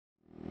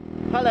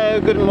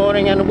Hello, good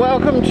morning and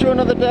welcome to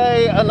another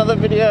day, another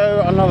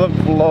video, another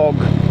vlog.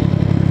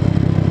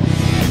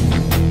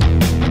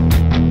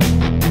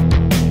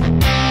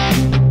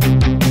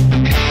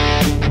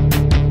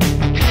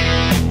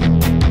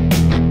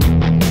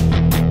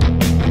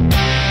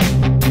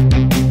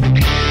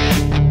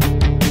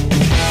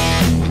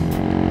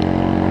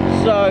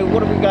 So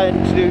what are we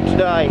going to do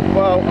today?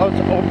 Well,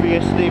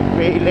 obviously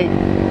really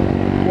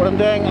what I'm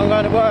doing, I'm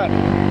going to work.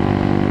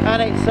 And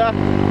it's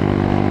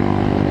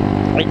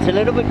a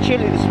little bit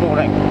chilly this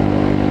morning.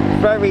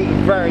 Very,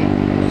 very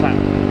sad.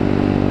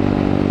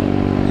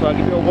 So I'll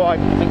give you a wipe.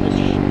 I think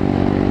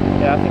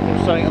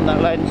there's something on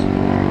that lens.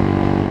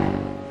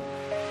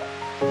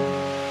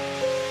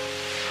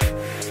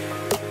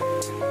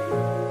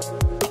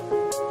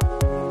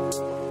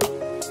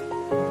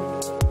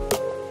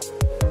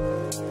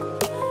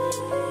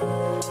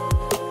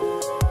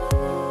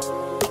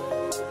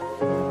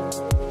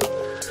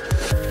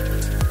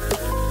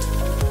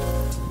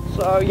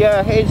 So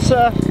yeah, it's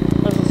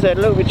as I said, a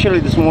little bit chilly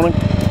this morning. You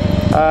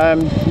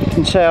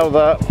can tell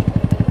that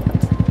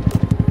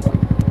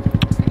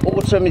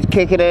autumn is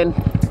kicking in.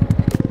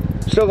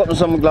 Still got my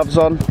summer gloves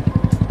on,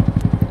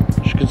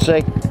 as you can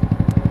see.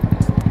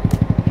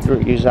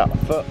 Use that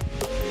foot.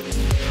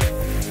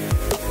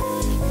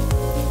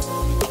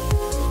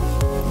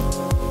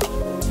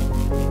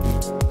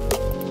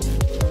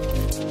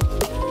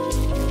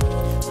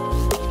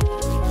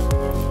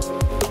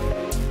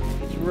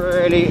 It's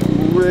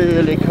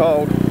really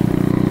cold.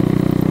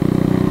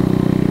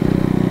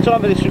 The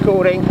time of this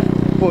recording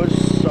was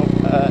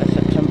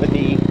September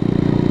the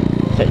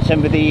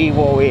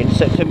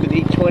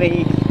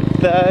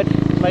 23rd,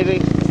 maybe.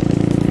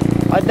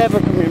 I never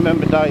can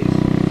remember dates.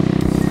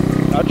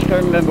 I just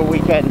don't remember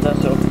weekends,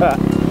 that's all.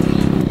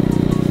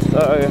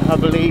 So I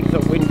believe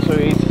that winter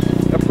is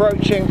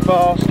approaching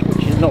fast,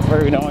 which is not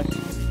very nice.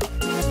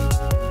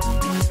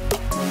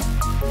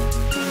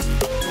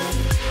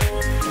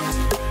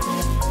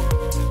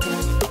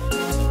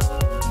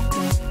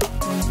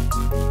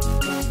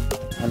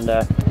 And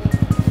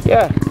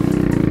yeah.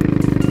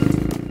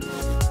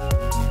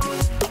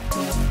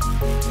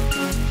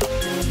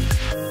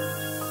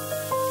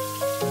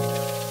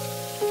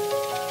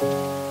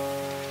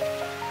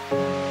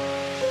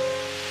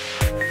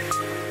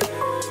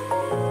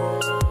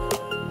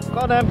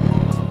 Got him.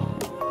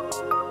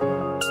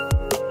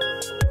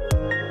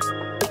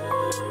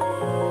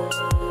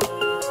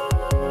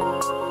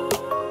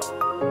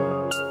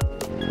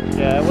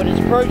 Yeah, when it's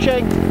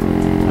approaching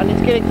and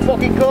it's getting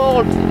fucking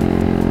cold.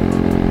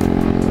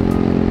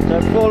 So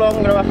before long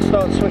I'm going to have to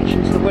start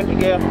switching to the winter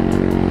gear.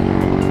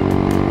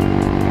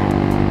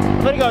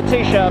 I've only got a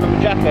t-shirt and a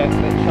jacket,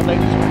 which I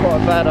think is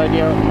quite a bad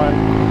idea at the moment.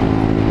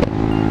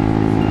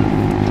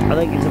 I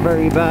think it's a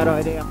very bad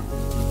idea.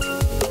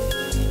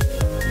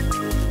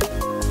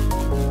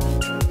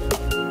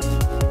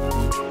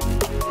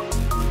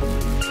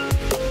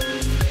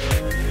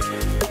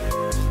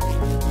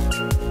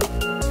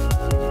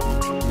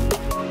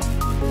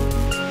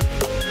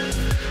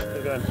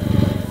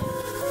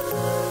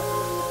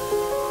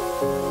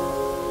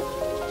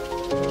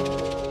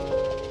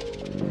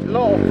 A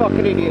lot of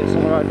fucking idiots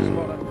on the road this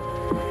morning.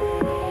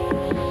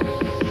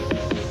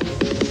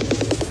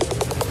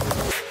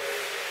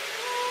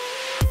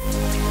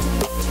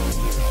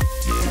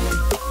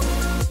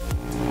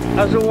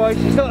 As always,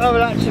 it's not a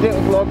relaxed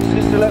little vlog, it's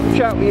just a little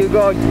chat with you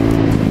guys.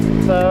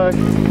 So,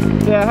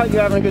 yeah, I hope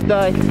you're having a good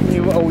day.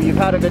 You've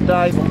had a good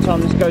day by the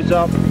time this goes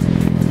up.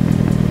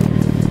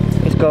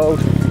 It's cold.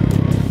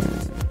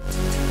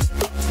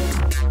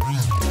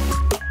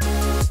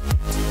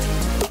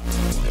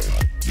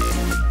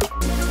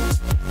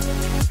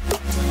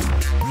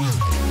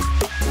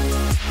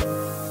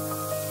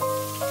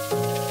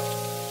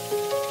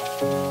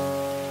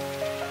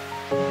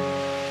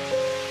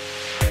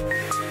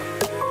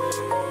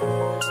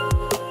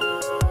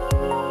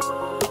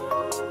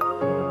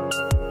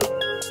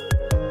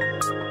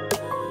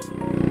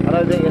 I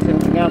don't think there's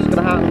anything else going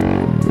to happen.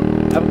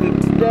 Have a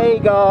good day,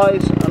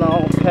 guys, and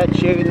I'll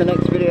catch you in the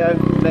next video,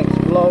 next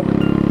vlog.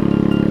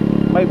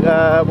 Maybe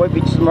won't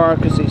be tomorrow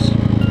because it's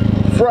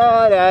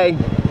Friday,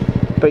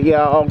 but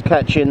yeah, I'll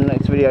catch you in the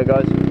next video,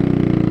 guys.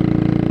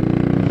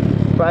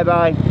 Bye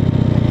bye.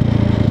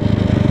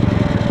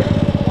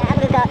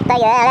 Have a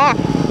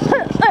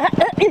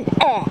good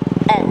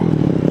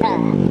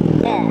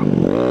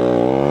day.